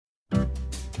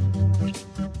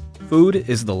Food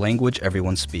is the language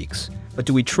everyone speaks, but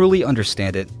do we truly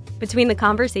understand it? Between the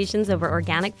conversations over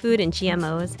organic food and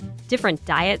GMOs, different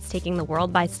diets taking the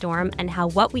world by storm, and how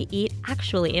what we eat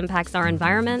actually impacts our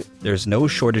environment, there's no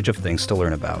shortage of things to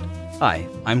learn about. Hi,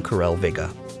 I'm Karel Vega.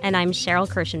 And I'm Sheril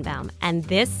Kirshenbaum, and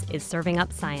this is Serving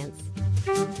Up Science.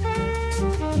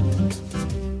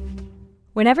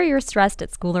 Whenever you're stressed at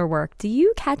school or work, do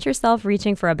you catch yourself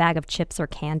reaching for a bag of chips or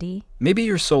candy? Maybe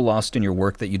you're so lost in your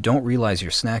work that you don't realize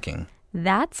you're snacking.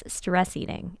 That's stress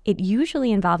eating. It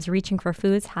usually involves reaching for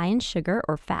foods high in sugar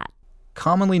or fat.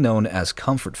 Commonly known as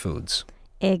comfort foods.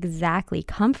 Exactly.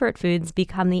 Comfort foods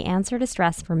become the answer to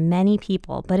stress for many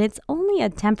people, but it's only a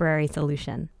temporary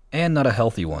solution. And not a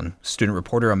healthy one. Student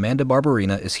reporter Amanda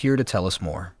Barberena is here to tell us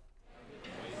more.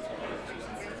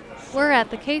 We're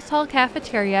at the Case Hall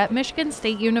Cafeteria at Michigan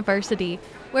State University,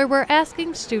 where we're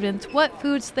asking students what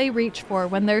foods they reach for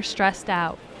when they're stressed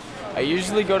out. I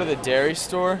usually go to the dairy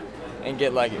store and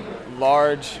get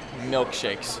large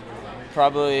milkshakes.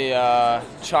 Probably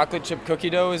chocolate chip cookie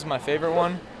dough is my favorite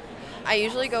one. I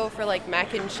usually go for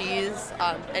mac and cheese,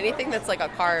 anything that's a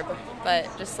carb,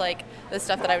 but just the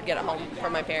stuff that I would get at home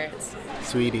from my parents.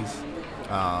 Sweeties,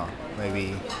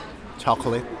 maybe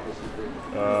chocolate.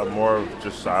 More of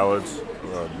just salads,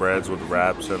 breads with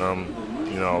wraps in them,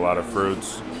 a lot of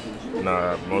fruits.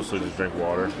 Mostly just drink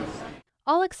water.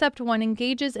 All except one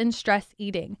engages in stress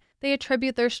eating. They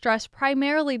attribute their stress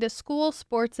primarily to school,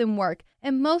 sports, and work,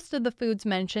 and most of the foods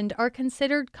mentioned are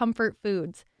considered comfort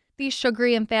foods. These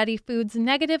sugary and fatty foods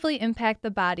negatively impact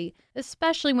the body,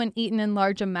 especially when eaten in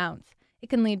large amounts. It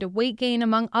can lead to weight gain,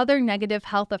 among other negative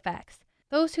health effects.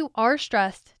 Those who are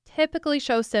stressed typically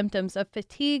show symptoms of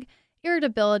fatigue,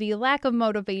 irritability, lack of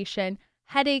motivation,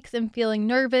 headaches, and feeling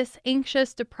nervous,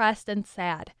 anxious, depressed, and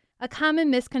sad. A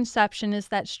common misconception is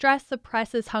that stress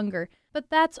suppresses hunger, but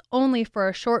that's only for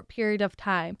a short period of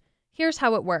time. Here's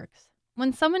how it works.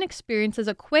 When someone experiences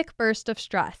a quick burst of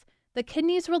stress, the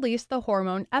kidneys release the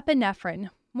hormone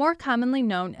epinephrine, more commonly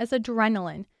known as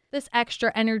adrenaline. This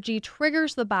extra energy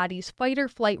triggers the body's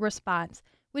fight-or-flight response,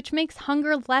 which makes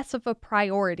hunger less of a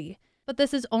priority. But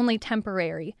this is only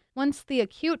temporary. Once the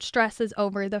acute stress is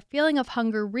over, the feeling of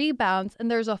hunger rebounds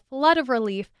and there's a flood of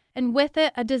relief, and with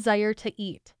it, a desire to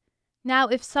eat. Now,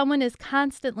 if someone is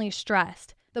constantly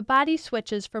stressed, the body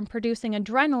switches from producing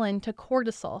adrenaline to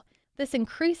cortisol. This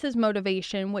increases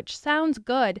motivation, which sounds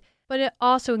good, but it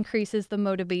also increases the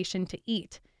motivation to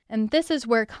eat. And this is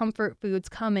where comfort foods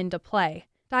come into play.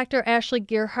 Dr. Ashley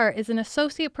Gearhart is an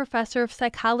associate professor of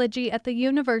psychology at the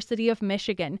University of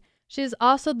Michigan. She is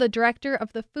also the director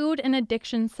of the Food and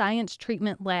Addiction Science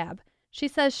Treatment Lab. She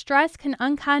says stress can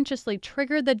unconsciously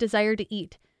trigger the desire to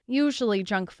eat, usually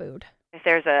junk food. If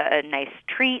there's a nice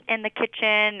treat in the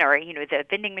kitchen or, the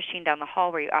vending machine down the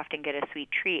hall where you often get a sweet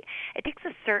treat, it takes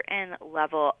a certain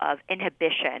level of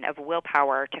inhibition, of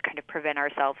willpower to kind of prevent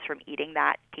ourselves from eating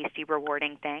that tasty,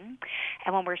 rewarding thing.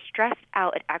 And when we're stressed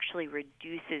out, it actually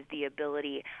reduces the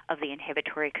ability of the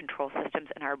inhibitory control systems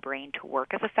in our brain to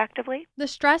work as effectively. The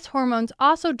stress hormones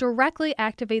also directly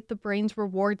activate the brain's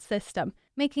reward system,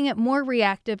 making it more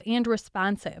reactive and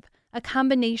responsive. A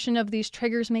combination of these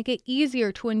triggers make it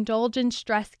easier to indulge in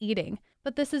stress eating,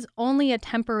 but this is only a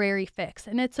temporary fix,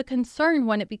 and it's a concern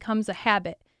when it becomes a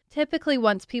habit. Typically,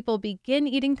 once people begin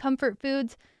eating comfort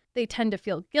foods, they tend to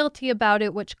feel guilty about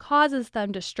it, which causes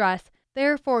them to stress,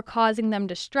 therefore causing them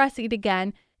to stress eat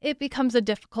again. It becomes a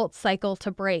difficult cycle to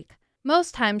break.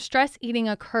 Most times, stress eating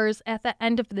occurs at the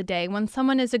end of the day when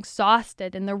someone is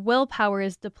exhausted and their willpower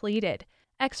is depleted.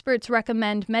 Experts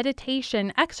recommend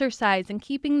meditation, exercise, and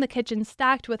keeping the kitchen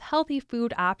stocked with healthy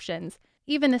food options.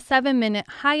 Even a 7-minute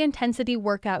high-intensity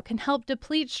workout can help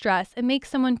deplete stress and make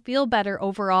someone feel better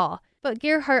overall. But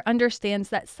Gearhart understands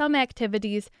that some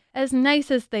activities, as nice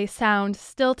as they sound,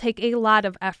 still take a lot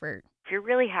of effort. If you're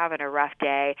really having a rough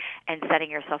day and setting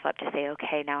yourself up to say,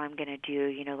 okay, now I'm going to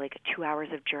do, 2 hours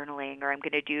of journaling, or I'm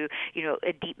going to do,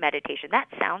 a deep meditation. That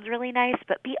sounds really nice,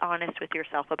 but be honest with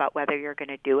yourself about whether you're going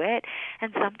to do it.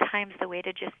 And sometimes the way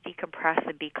to just decompress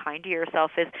and be kind to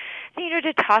yourself is,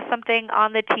 to toss something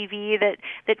on the TV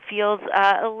that feels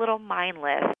a little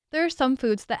mindless. There are some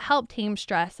foods that help tame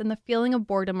stress and the feeling of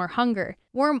boredom or hunger.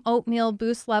 Warm oatmeal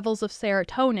boosts levels of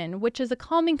serotonin, which is a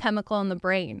calming chemical in the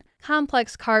brain.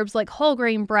 Complex carbs like whole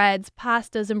grain breads,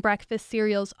 pastas, and breakfast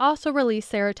cereals also release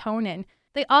serotonin.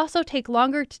 They also take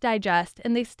longer to digest,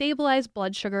 and they stabilize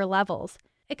blood sugar levels.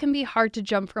 It can be hard to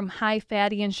jump from high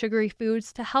fatty and sugary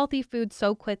foods to healthy foods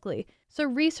so quickly, so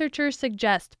researchers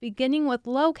suggest beginning with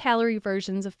low-calorie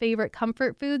versions of favorite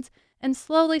comfort foods and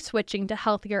slowly switching to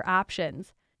healthier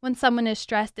options. When someone is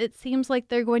stressed, it seems like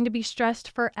they're going to be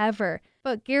stressed forever.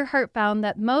 But Gerhardt found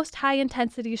that most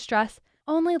high-intensity stress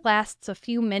only lasts a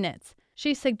few minutes.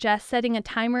 She suggests setting a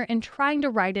timer and trying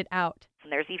to ride it out.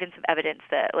 And there's even some evidence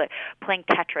that playing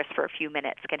Tetris for a few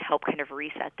minutes can help kind of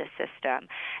reset the system.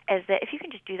 Is that if you can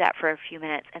just do that for a few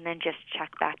minutes and then just check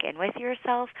back in with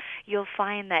yourself, you'll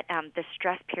find that the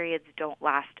stress periods don't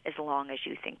last as long as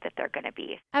you think that they're going to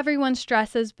be. Everyone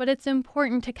stresses, but it's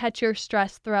important to catch your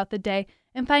stress throughout the day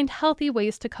and find healthy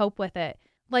ways to cope with it.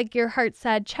 Like Gerhardt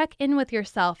said, check in with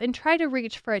yourself and try to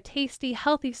reach for a tasty,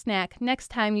 healthy snack next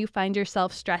time you find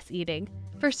yourself stress eating.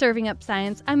 For Serving Up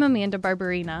Science, I'm Amanda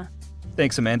Barberena.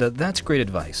 Thanks, Amanda. That's great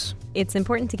advice. It's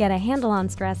important to get a handle on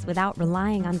stress without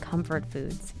relying on comfort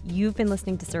foods. You've been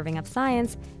listening to Serving Up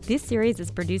Science. This series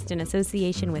is produced in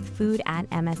association with Food at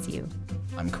MSU.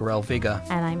 I'm Karel Vega.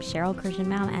 And I'm Sheril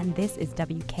Kirshenbaum, and this is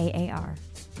WKAR.